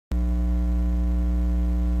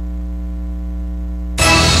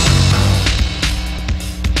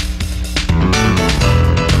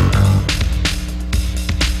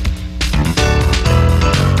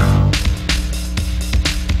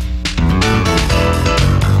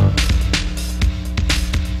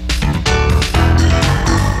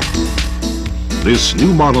This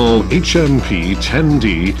new model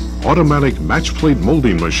HMP-10D automatic matchplate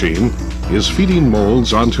molding machine is feeding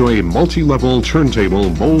molds onto a multi-level turntable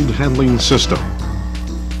mold handling system.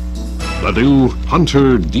 The new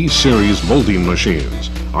Hunter D-Series molding machines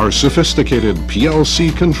are sophisticated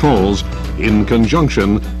PLC controls in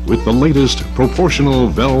conjunction with the latest proportional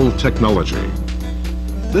valve technology.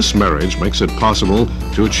 This marriage makes it possible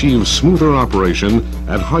to achieve smoother operation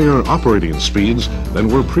at higher operating speeds than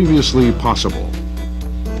were previously possible.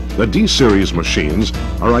 The D-Series machines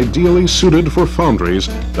are ideally suited for foundries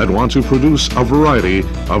that want to produce a variety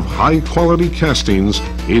of high-quality castings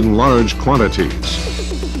in large quantities.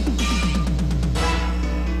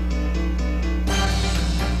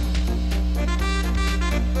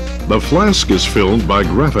 The flask is filled by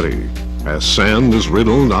gravity as sand is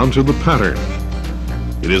riddled onto the pattern.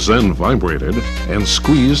 It is then vibrated and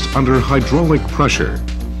squeezed under hydraulic pressure.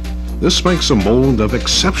 This makes a mold of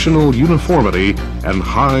exceptional uniformity and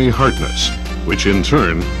high hardness, which in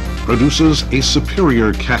turn produces a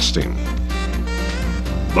superior casting.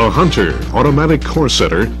 The Hunter automatic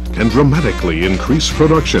Coresetter can dramatically increase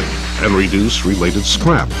production and reduce related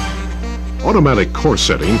scrap. Automatic core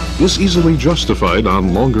setting is easily justified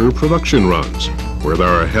on longer production runs, where there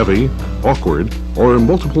are heavy, awkward, or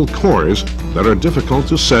multiple cores that are difficult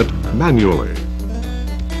to set manually.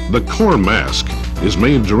 The core mask is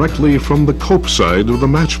made directly from the cope side of the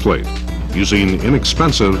match plate, using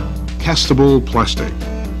inexpensive, castable plastic.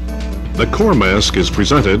 The core mask is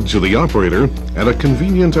presented to the operator at a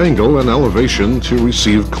convenient angle and elevation to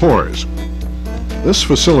receive cores. This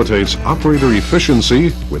facilitates operator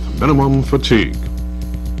efficiency with minimum fatigue.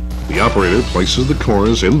 The operator places the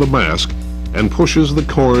cores in the mask and pushes the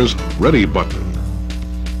cores ready button.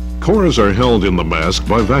 Cores are held in the mask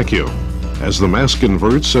by vacuum as the mask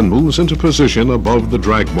inverts and moves into position above the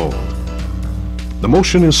drag mold. The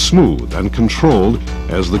motion is smooth and controlled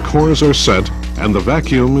as the cores are set and the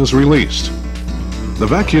vacuum is released. The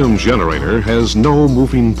vacuum generator has no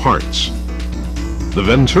moving parts. The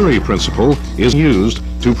Venturi principle is used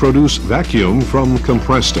to produce vacuum from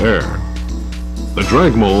compressed air. The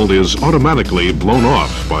drag mold is automatically blown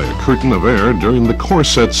off by a curtain of air during the core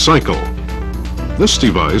set cycle. This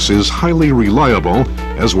device is highly reliable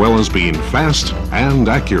as well as being fast and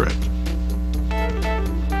accurate.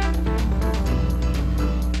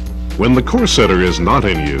 When the Coresetter is not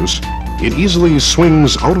in use, it easily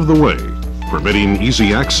swings out of the way, permitting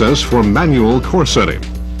easy access for manual core setting.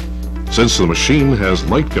 Since the machine has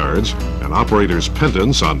light guards and operator's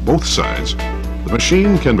pendants on both sides, the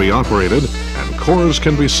machine can be operated and cores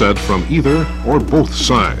can be set from either or both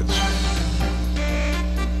sides.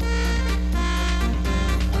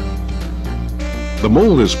 The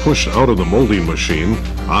mold is pushed out of the molding machine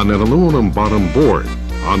on an aluminum bottom board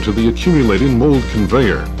onto the accumulating mold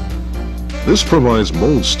conveyor. This provides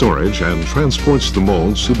mold storage and transports the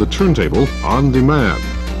molds to the turntable on demand.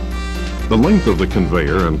 The length of the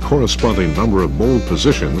conveyor and corresponding number of mold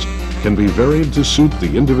positions can be varied to suit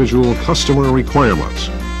the individual customer requirements.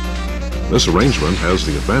 This arrangement has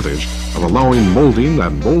the advantage of allowing molding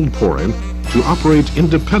and mold pouring to operate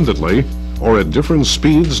independently or at different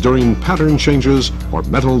speeds during pattern changes or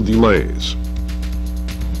metal delays.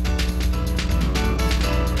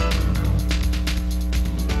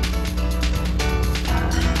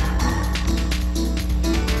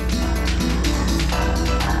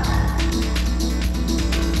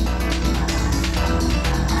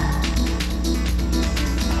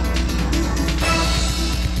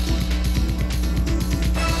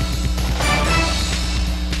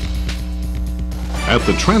 At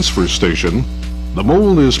the transfer station, the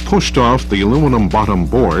mold is pushed off the aluminum bottom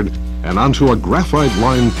board and onto a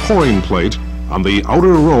graphite-lined pouring plate on the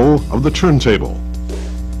outer row of the turntable.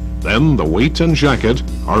 Then the weight and jacket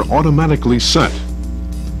are automatically set.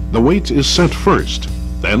 The weight is set first,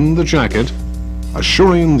 then the jacket,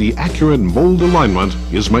 assuring the accurate mold alignment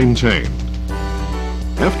is maintained.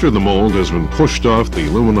 After the mold has been pushed off the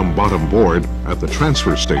aluminum bottom board at the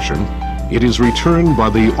transfer station, it is returned by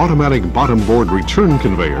the automatic bottom board return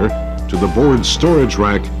conveyor to the board storage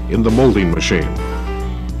rack in the molding machine.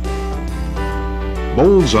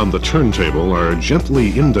 Molds on the turntable are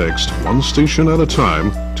gently indexed one station at a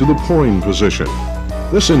time to the pouring position.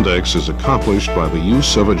 This index is accomplished by the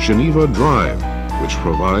use of a Geneva drive, which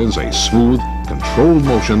provides a smooth, controlled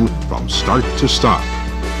motion from start to stop.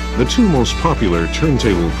 The two most popular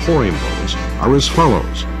turntable pouring modes are as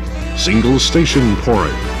follows. Single station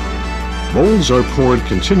pouring. Molds are poured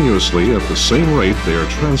continuously at the same rate they are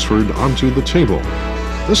transferred onto the table.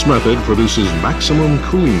 This method produces maximum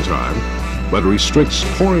cooling time, but restricts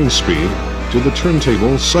pouring speed to the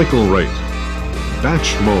turntable cycle rate.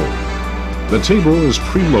 Batch mode. The table is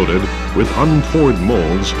preloaded with unpoured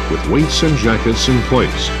molds with weights and jackets in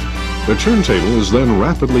place. The turntable is then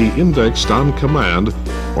rapidly indexed on command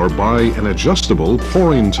or by an adjustable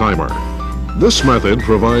pouring timer. This method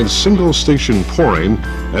provides single-station pouring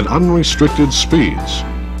at unrestricted speeds.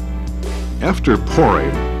 After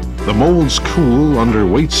pouring, the molds cool under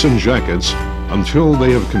weights and jackets until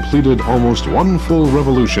they have completed almost one full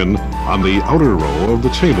revolution on the outer row of the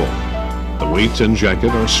table. The weight and jacket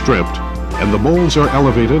are stripped, and the molds are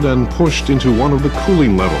elevated and pushed into one of the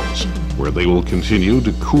cooling levels, where they will continue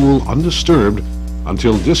to cool undisturbed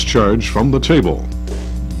until discharge from the table.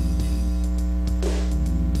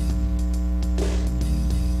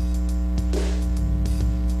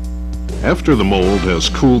 After the mold has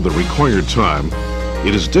cooled the required time,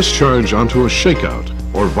 it is discharged onto a shakeout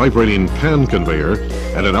or vibrating pan conveyor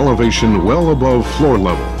at an elevation well above floor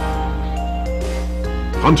level.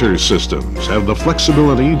 Hunter systems have the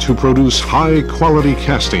flexibility to produce high-quality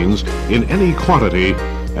castings in any quantity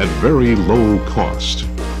at very low cost.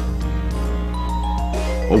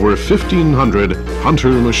 Over 1,500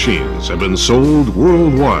 Hunter machines have been sold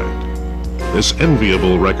worldwide. This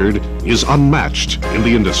enviable record is unmatched in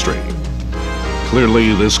the industry.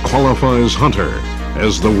 Clearly, this qualifies Hunter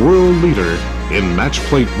as the world leader in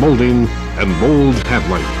matchplate molding and mold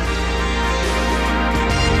handling.